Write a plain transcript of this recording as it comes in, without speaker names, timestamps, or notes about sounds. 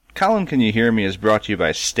Colin Can You Hear Me is brought to you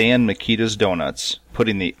by Stan Mikita's Donuts,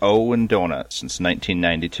 putting the O in donut since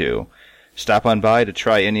 1992. Stop on by to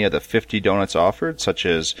try any of the 50 donuts offered, such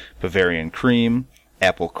as Bavarian Cream,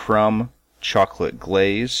 Apple Crumb, Chocolate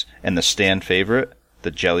Glaze, and the Stan favorite,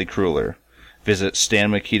 the Jelly Cruller. Visit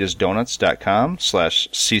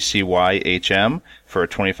stanmakidasdonuts.com/CCYHM for a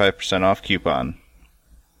 25% off coupon.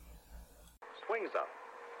 Swings up.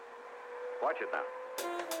 Watch it now.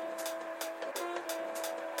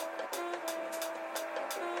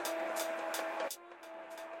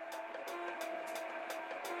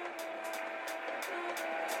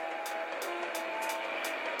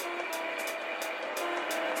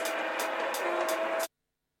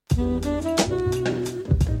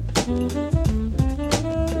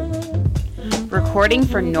 Recording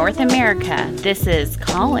for North America, this is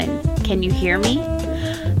Colin. Can you hear me?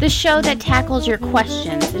 The show that tackles your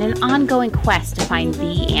questions in an ongoing quest to find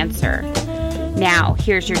the answer. Now,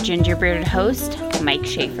 here's your ginger-bearded host, Mike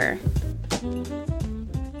Schaefer.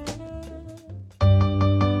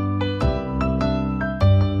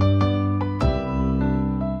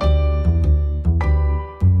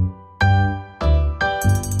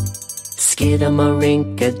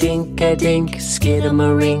 Skidamarinka-dinka-dink,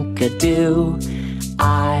 skidamarinka-doo.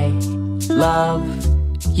 I love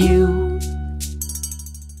you.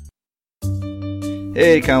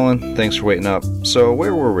 Hey, Colin. Thanks for waiting up. So,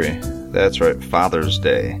 where were we? That's right, Father's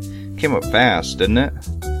Day. Came up fast, didn't it?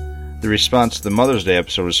 The response to the Mother's Day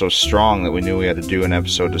episode was so strong that we knew we had to do an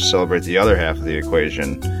episode to celebrate the other half of the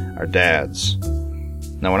equation, our dads.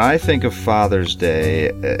 Now, when I think of Father's Day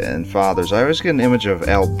and fathers, I always get an image of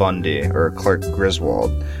Al Bundy or Clark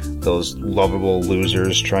Griswold, those lovable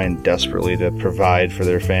losers trying desperately to provide for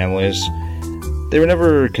their families. They were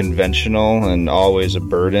never conventional and always a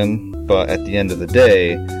burden, but at the end of the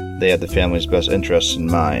day, they had the family's best interests in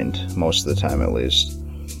mind, most of the time at least.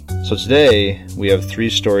 So today, we have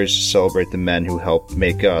 3 stories to celebrate the men who helped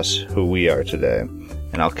make us who we are today,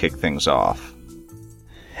 and I'll kick things off.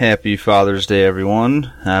 Happy Father's Day,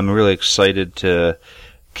 everyone. I'm really excited to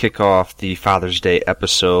kick off the Father's Day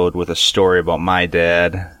episode with a story about my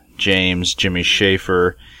dad, James Jimmy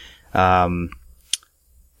Schaefer. And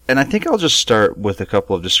I think I'll just start with a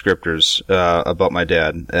couple of descriptors about my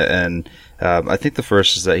dad. And I think the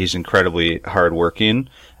first is that he's incredibly hardworking.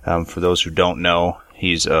 For those who don't know,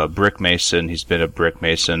 he's a brick mason. He's been a brick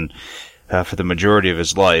mason for the majority of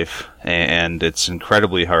his life, and it's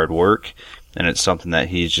incredibly hard work. And it's something that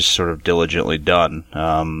he's just sort of diligently done.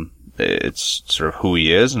 It's sort of who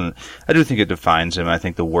he is, and I do think it defines him. I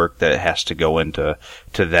think the work that has to go into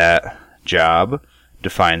that job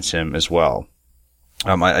defines him as well.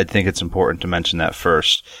 I think it's important to mention that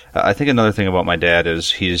first. I think another thing about my dad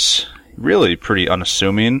is he's really pretty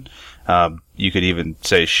unassuming. You could even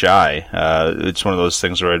say shy. It's one of those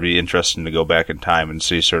things where it'd be interesting to go back in time and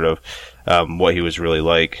see sort of what he was really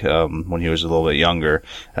like when he was a little bit younger,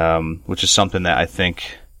 which is something that I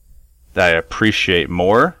think that I appreciate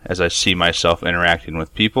more as I see myself interacting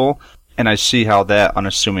with people, and I see how that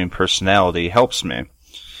unassuming personality helps me.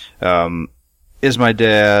 Is my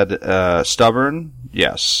dad stubborn?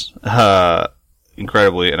 Yes.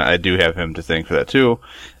 Incredibly, and I do have him to thank for that too.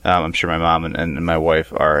 I'm sure my mom and my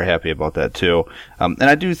wife are happy about that too. And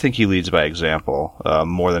I do think he leads by example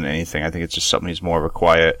more than anything. I think it's just something he's more of a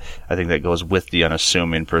quiet. I think that goes with the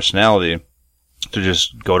unassuming personality to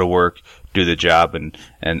just go to work, do the job, and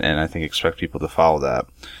I think expect people to follow that.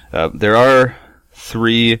 There are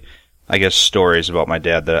 3, I guess, stories about my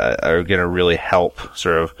dad that are going to really help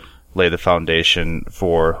sort of lay the foundation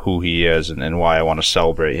for who he is and why I want to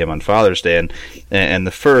celebrate him on Father's Day. And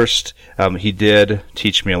the first, he did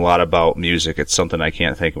teach me a lot about music. It's something I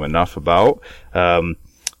can't thank him enough about.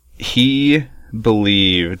 He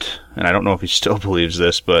believed, and I don't know if he still believes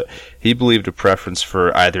this, but he believed a preference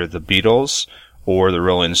for either the Beatles or the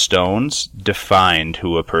Rolling Stones defined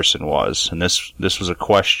who a person was. And this was a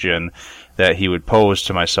question that he would pose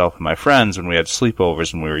to myself and my friends when we had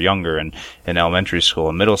sleepovers when we were younger and in elementary school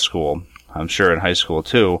and middle school. I'm sure in high school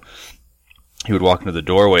too. He would walk into the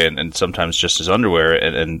doorway and sometimes just his underwear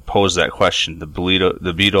and pose that question, the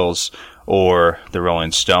Beatles or the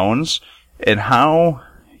Rolling Stones, and how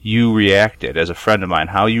you reacted as a friend of mine,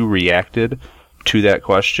 how you reacted to that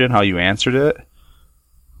question, how you answered it,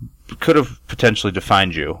 could have potentially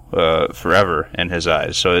defined you forever in his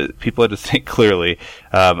eyes. So people had to think clearly,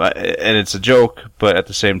 and it's a joke, but at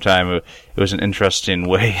the same time, it was an interesting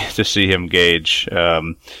way to see him gauge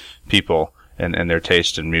people and their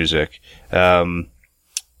taste in music. The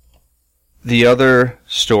other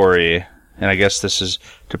story, and I guess this is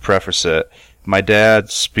to preface it, my dad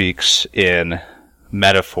speaks in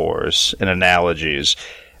metaphors and analogies.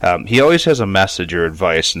 he always has a message or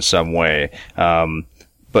advice in some way,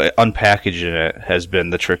 but unpackaging it has been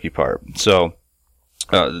the tricky part. So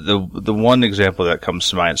the one example that comes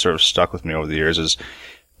to mind, sort of stuck with me over the years, is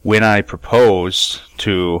when I proposed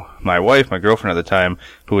to my wife, my girlfriend at the time,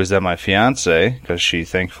 who was then my fiance, because she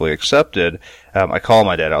thankfully accepted, I called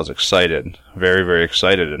my dad. I was excited, very, very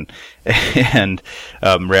excited. And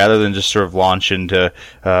rather than just sort of launch into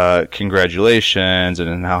congratulations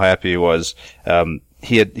and how happy he was,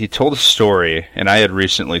 he told a story, and I had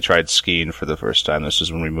recently tried skiing for the first time. This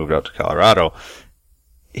is when we moved out to Colorado.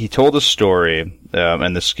 He told a story,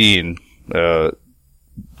 and the skiing,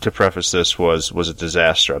 to preface this, was a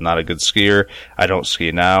disaster. I'm not a good skier. I don't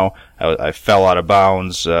ski now. I fell out of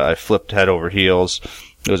bounds. I flipped head over heels.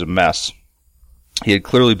 It was a mess. He had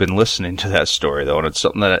clearly been listening to that story, though, and it's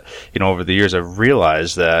something that, over the years I've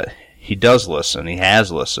realized that he does listen. He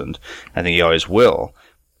has listened. I think he always will.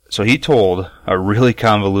 So he told a really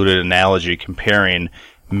convoluted analogy comparing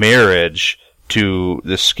marriage to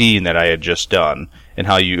the skiing that I had just done, and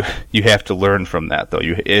how you have to learn from that, though.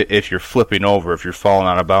 If you're flipping over, if you're falling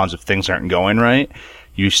out of bounds, if things aren't going right,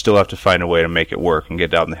 you still have to find a way to make it work and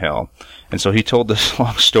get down the hill. And so he told this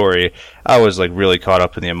long story. I was like really caught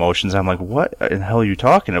up in the emotions. I'm like, what in the hell are you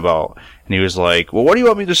talking about? And he was like, well, what do you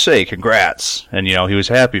want me to say? Congrats. And, he was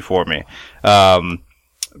happy for me.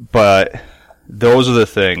 But those are the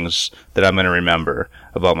things that I'm going to remember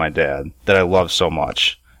about my dad that I love so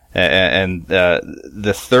much. And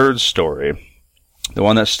the third story, the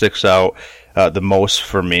one that sticks out the most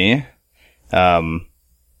for me,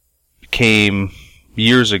 came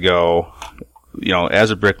years ago.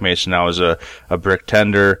 As a brick mason, I was a brick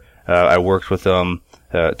tender. I worked with him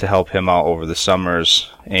to help him out over the summers,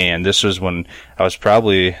 and this was when I was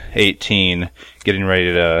probably 18, getting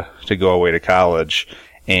ready to go away to college.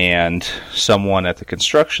 And someone at the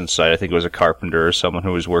construction site, I think it was a carpenter or someone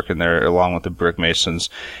who was working there along with the brick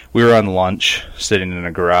masons, we were on lunch, sitting in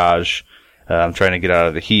a garage, trying to get out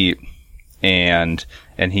of the heat, and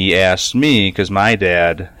he asked me, because my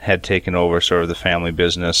dad had taken over sort of the family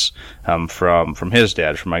business from his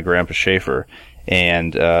dad, from my grandpa Schaefer,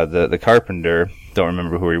 and the carpenter, don't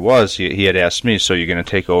remember who he was, he had asked me, so you're going to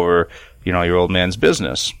take over, your old man's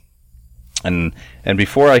business? And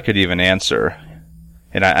before I could even answer,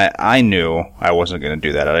 and I knew I wasn't going to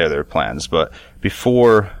do that. I had other plans. But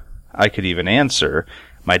before I could even answer,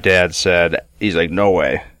 my dad said, he's like, no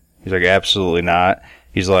way. He's like, absolutely not.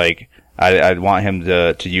 He's like, I want him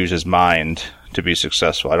to use his mind to be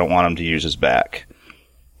successful. I don't want him to use his back.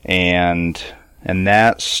 And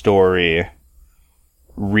that story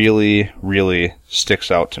really, really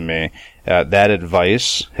sticks out to me. That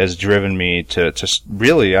advice has driven me to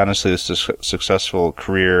really, honestly, this successful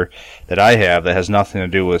career that I have that has nothing to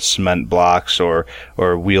do with cement blocks or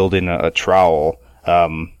wielding a trowel.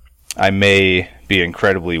 I may be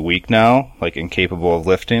incredibly weak now, like incapable of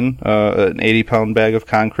lifting an 80-pound bag of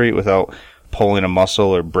concrete without pulling a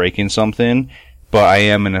muscle or breaking something, but I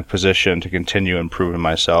am in a position to continue improving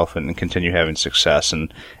myself and continue having success,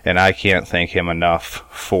 and I can't thank him enough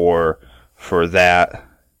for that.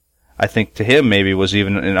 I think to him maybe was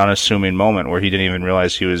even an unassuming moment where he didn't even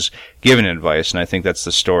realize he was giving advice, and I think that's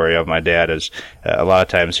the story of my dad, is a lot of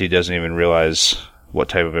times he doesn't even realize what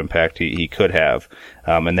type of impact he could have,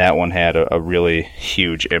 and that one had a really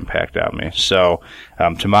huge impact on me. So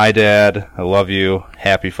to my dad, I love you.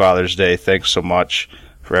 Happy Father's Day. Thanks so much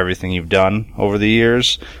for everything you've done over the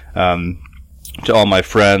years. To all my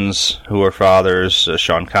friends who are fathers,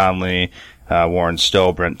 Sean Conley, Warren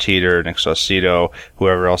Stowe, Brent Teeter, Nick Saucedo,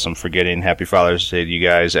 whoever else I'm forgetting, happy Father's Day to you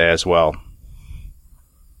guys as well.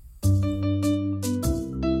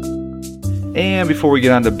 And before we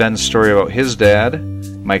get on to Ben's story about his dad,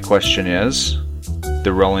 my question is,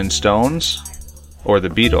 the Rolling Stones or the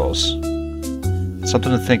Beatles?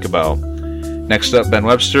 Something to think about. Next up, Ben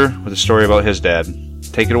Webster with a story about his dad.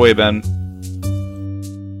 Take it away, Ben.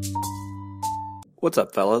 What's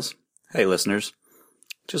up, fellas? Hey, listeners.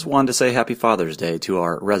 Just wanted to say Happy Father's Day to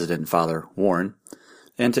our resident father, Warren,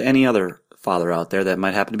 and to any other father out there that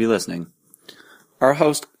might happen to be listening. Our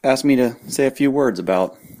host asked me to say a few words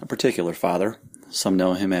about a particular father. Some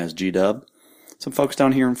know him as G-Dub. Some folks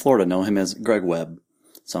down here in Florida know him as Greg Webb.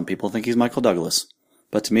 Some people think he's Michael Douglas.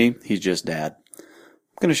 But to me, he's just Dad.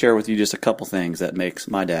 I'm going to share with you just a couple things that makes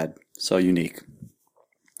my dad so unique.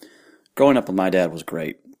 Growing up with my dad was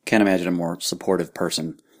great. Can't imagine a more supportive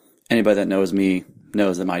person. Anybody that knows me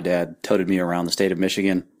knows that my dad toted me around the state of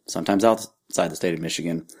Michigan, sometimes outside the state of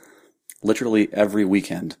Michigan, literally every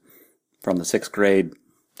weekend, from the 6th grade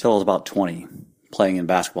till I was about 20, playing in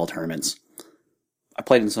basketball tournaments. I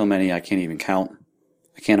played in so many I can't even count.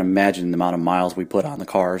 I can't imagine the amount of miles we put on the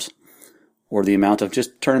cars, or the amount of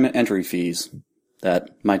just tournament entry fees that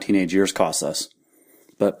my teenage years cost us.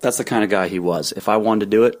 But that's the kind of guy he was. If I wanted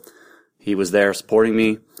to do it, he was there supporting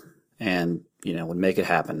me and, would make it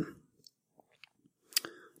happen.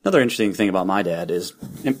 Another interesting thing about my dad is,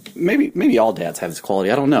 and maybe all dads have this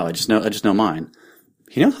quality, I don't know, I just know mine.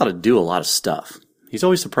 He knows how to do a lot of stuff. He's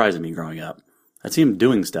always surprising me growing up. I'd see him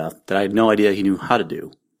doing stuff that I had no idea he knew how to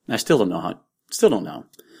do. And I still don't know.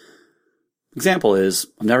 Example is,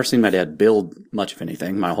 I've never seen my dad build much of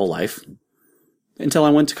anything my whole life until I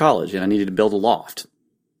went to college and I needed to build a loft.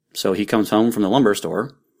 So he comes home from the lumber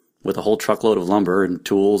store with a whole truckload of lumber and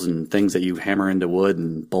tools and things that you hammer into wood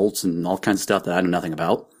and bolts and all kinds of stuff that I know nothing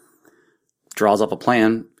about. Draws up a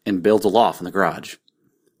plan and builds a loft in the garage.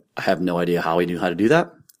 I have no idea how he knew how to do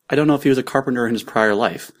that. I don't know if he was a carpenter in his prior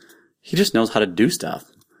life. He just knows how to do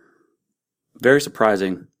stuff. Very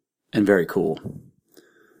surprising and very cool.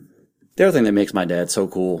 The other thing that makes my dad so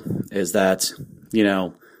cool is that,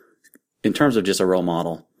 in terms of just a role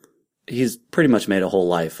model, he's pretty much made a whole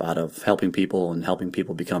life out of helping people and helping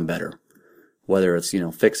people become better. Whether it's,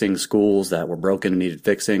 fixing schools that were broken and needed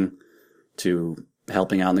fixing, to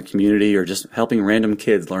helping out in the community, or just helping random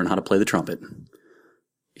kids learn how to play the trumpet.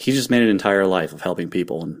 He just made an entire life of helping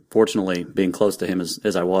people, and fortunately, being close to him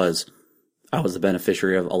as I was the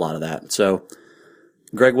beneficiary of a lot of that. So,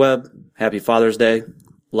 Greg Webb, happy Father's Day.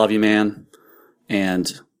 Love you, man.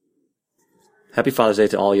 And happy Father's Day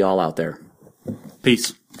to all y'all out there.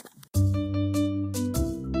 Peace.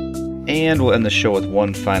 And we'll end the show with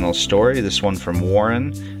one final story, this one from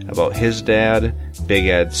Warren, about his dad, Big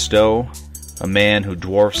Ed Stowe, a man who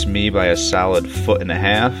dwarfs me by a solid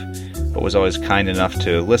 1.5 feet, but was always kind enough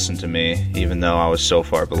to listen to me, even though I was so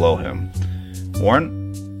far below him.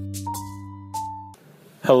 Warren?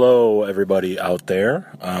 Hello, everybody out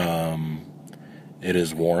there. It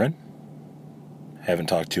is Warren. Haven't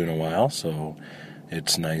talked to you in a while, so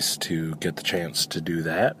it's nice to get the chance to do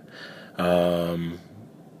that.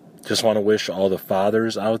 Just want to wish all the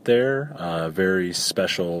fathers out there a very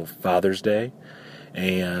special Father's Day,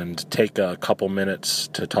 and take a couple minutes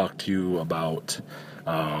to talk to you about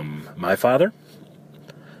my father.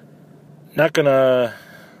 Not gonna,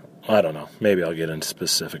 I don't know, maybe I'll get into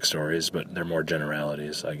specific stories, but they're more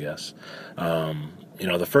generalities, I guess.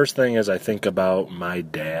 The first thing as I think about my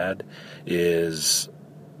dad is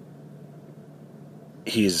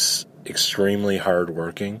he's extremely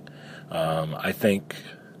hardworking. I think,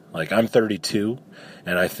 I'm 32,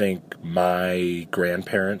 and I think my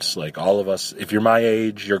grandparents, all of us, if you're my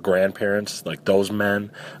age, your grandparents, those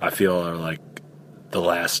men, I feel are the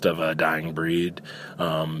last of a dying breed.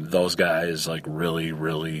 Those guys, really,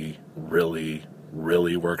 really, really,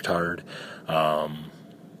 really worked hard.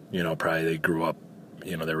 Probably they grew up,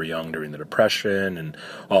 they were young during the Depression and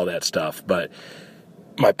all that stuff. But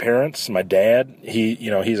my parents, my dad,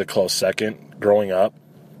 he's a close second. Growing up,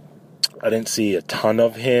 I didn't see a ton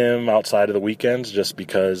of him outside of the weekends just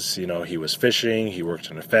because, he was fishing, he worked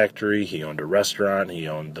in a factory, he owned a restaurant, he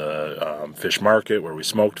owned the fish market where we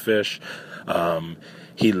smoked fish.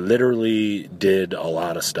 He literally did a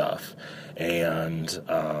lot of stuff. And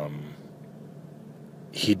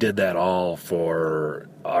he did that all for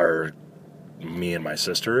me and my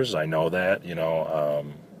sisters. I know that,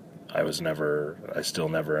 I still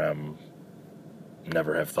never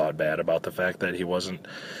have thought bad about the fact that he wasn't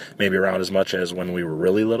maybe around as much as when we were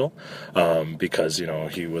really little, because,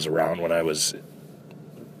 he was around when I was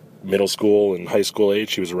middle school and high school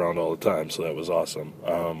age. He was around all the time, so that was awesome.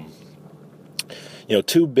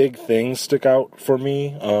 Two big things stick out for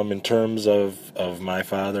me in terms of my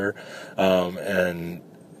father, and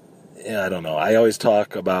I don't know. I always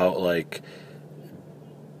talk about,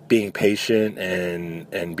 being patient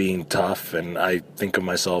and being tough, and I think of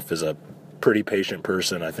myself as a pretty patient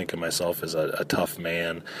person. I think of myself as a tough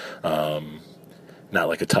man, not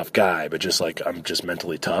like a tough guy, but just I'm just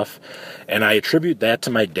mentally tough. And I attribute that to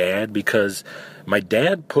my dad because my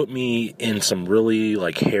dad put me in some really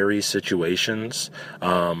hairy situations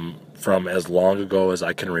from as long ago as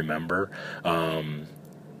I can remember. I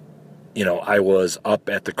was up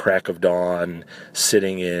at the crack of dawn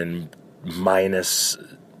sitting in minus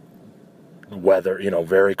weather,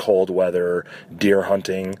 very cold weather, deer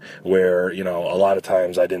hunting, where, a lot of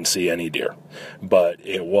times I didn't see any deer. But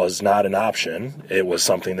it was not an option. It was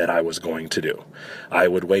something that I was going to do. I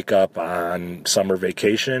would wake up on summer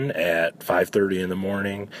vacation at 5:30 in the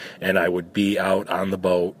morning, and I would be out on the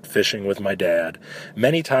boat fishing with my dad,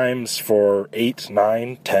 many times for 8,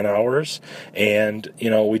 9, 10 hours. And,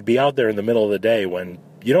 we'd be out there in the middle of the day when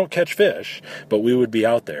you don't catch fish, but we would be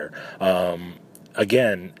out there.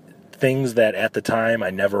 Again, things that at the time I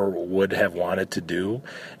never would have wanted to do.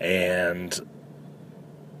 And,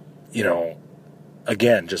 you know,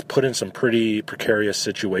 again, just put in some pretty precarious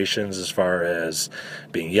situations as far as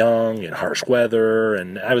being young and harsh weather.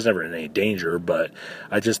 And I was never in any danger, but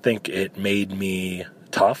I just think it made me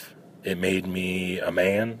tough. It made me a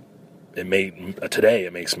man. Today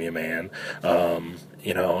it makes me a man.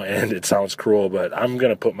 You know, and it sounds cruel, but I'm going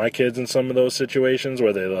to put my kids in some of those situations,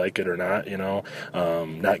 whether they like it or not, you know.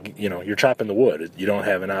 You're chopping the wood. You don't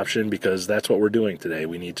have an option because that's what we're doing today.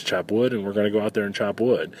 We need to chop wood, and we're going to go out there and chop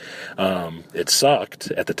wood. It sucked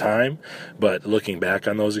at the time, but looking back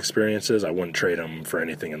on those experiences, I wouldn't trade them for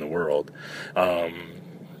anything in the world. And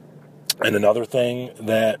another thing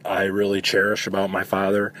that I really cherish about my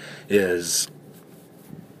father is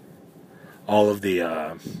all of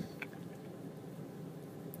the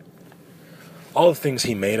things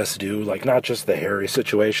he made us do, like not just the hairy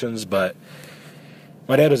situations, but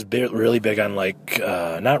my dad was really big on like,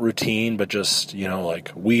 not routine, but just, you know,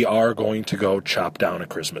 like we are going to go chop down a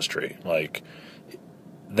Christmas tree. Like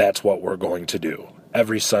that's what we're going to do.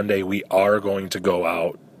 Every Sunday we are going to go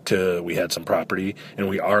out we had some property, and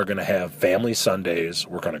we are going to have family Sundays.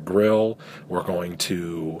 We're going to grill. We're going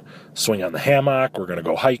to swing on the hammock. We're going to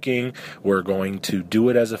go hiking. We're going to do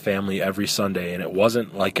it as a family every Sunday, and it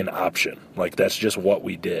wasn't like an option. Like, that's just what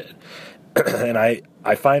we did. And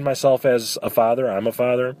I find myself as a father, I'm a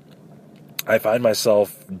father, I find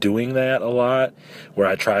myself doing that a lot, where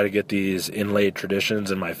I try to get these inlaid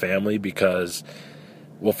traditions in my family because,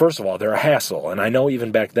 well, first of all, they're a hassle. And I know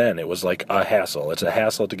even back then it was like a hassle. It's a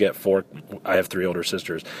hassle to get I have 3 older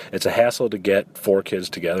sisters. It's a hassle to get 4 kids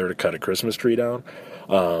together to cut a Christmas tree down.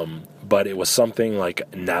 But it was something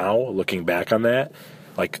like, now, looking back on that,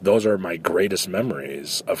 like those are my greatest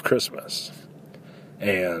memories of Christmas.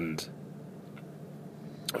 And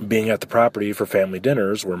being at the property for family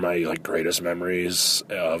dinners were my like greatest memories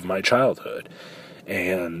of my childhood.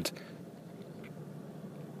 And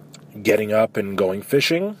getting up and going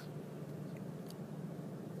fishing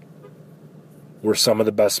were some of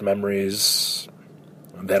the best memories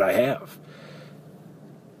that I have.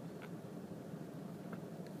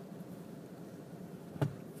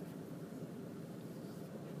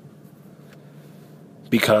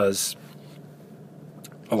 Because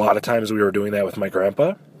a lot of times we were doing that with my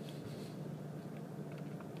grandpa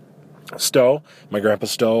Stowe. My grandpa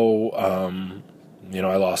Stowe,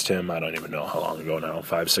 I lost him, I don't even know how long ago now,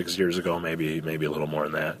 5-6 years ago, maybe a little more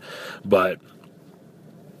than that. But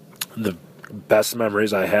the best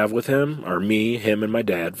memories I have with him are me, him, and my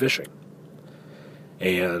dad fishing.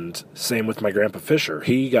 And same with my grandpa Fisher.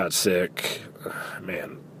 He got sick,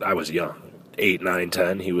 man, I was young, 8, 9,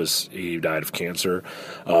 10. He died of cancer.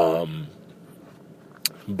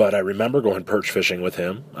 But I remember going perch fishing with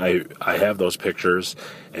him. I have those pictures,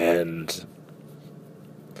 and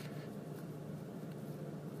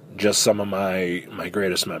just some of my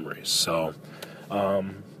greatest memories. So,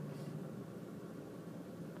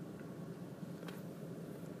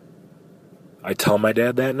 I tell my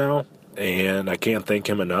dad that now, and I can't thank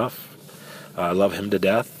him enough. I love him to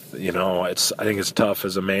death. You know, I think it's tough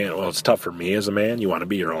as a man. Well, it's tough for me as a man. You want to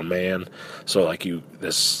be your own man. So, like,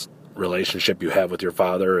 this relationship you have with your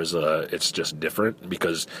father it's just different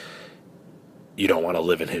because you don't want to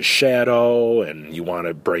live in his shadow and you want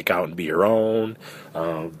to break out and be your own.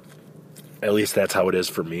 At least that's how it is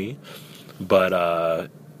for me. But, I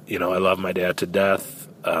love my dad to death.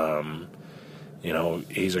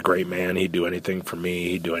 He's a great man. He'd do anything for me.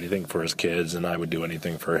 He'd do anything for his kids, and I would do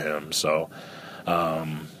anything for him. So,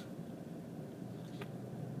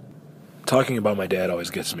 talking about my dad always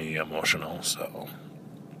gets me emotional, so.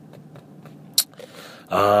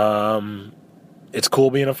 It's cool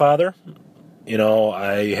being a father.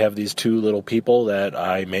 I have these 2 little people that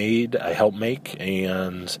I helped make,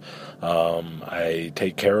 and I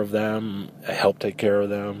take care of them. I help take care of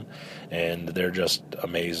them, and they're just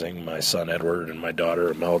amazing. My son Edward and my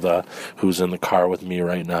daughter Imelda, who's in the car with me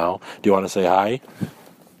right now. Do you want to say hi?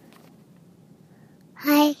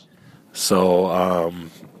 Hi. So,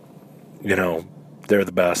 they're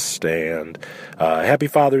the best, and happy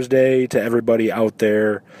Father's Day to everybody out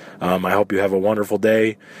there. I hope you have a wonderful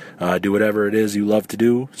day. Do whatever it is you love to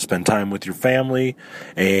do. Spend time with your family,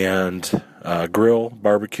 and grill,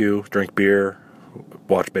 barbecue, drink beer,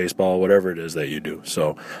 watch baseball, whatever it is that you do.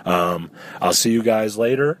 So I'll see you guys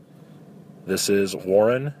later. This is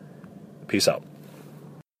Warren. Peace out.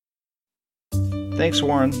 Thanks,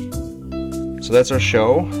 Warren. So that's our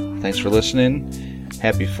show. Thanks for listening.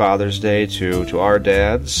 Happy Father's Day to our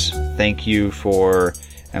dads. Thank you for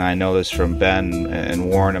And I know this from Ben and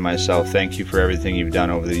Warren and myself. Thank you for everything you've done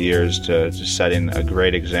over the years to setting a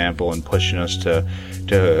great example and pushing us to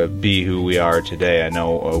be who we are today. I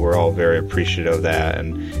know we're all very appreciative of that,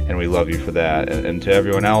 and we love you for that. And to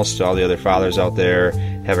everyone else, to all the other fathers out there,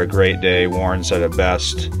 have a great day. Warren said it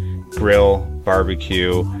best. Grill,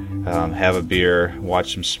 barbecue, have a beer,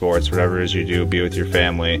 watch some sports, whatever it is you do, be with your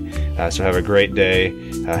family. So have a great day.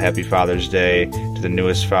 Happy Father's Day to the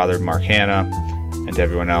newest father, Mark Hanna, and to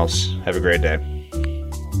everyone else. Have a great day.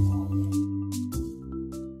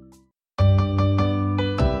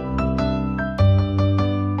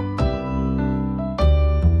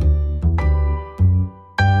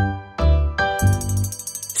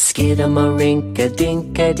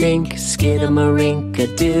 Skidamarink-a-dink-a-dink,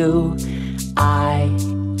 skidamarink-a-doo. I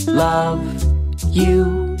love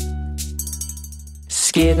you.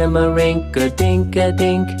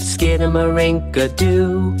 Skidamarink-a-dink-a-dink,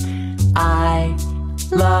 skidamarink-a-doo. I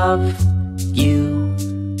love you.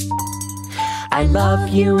 I love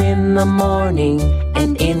you in the morning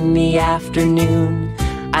and in the afternoon.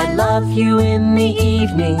 I love you in the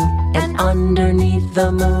evening and underneath the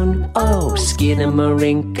moon. Oh,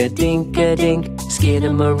 skidamarink-a-dink-a-dink,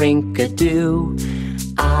 skidamarink-a-doo.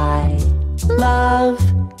 I love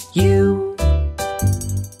you.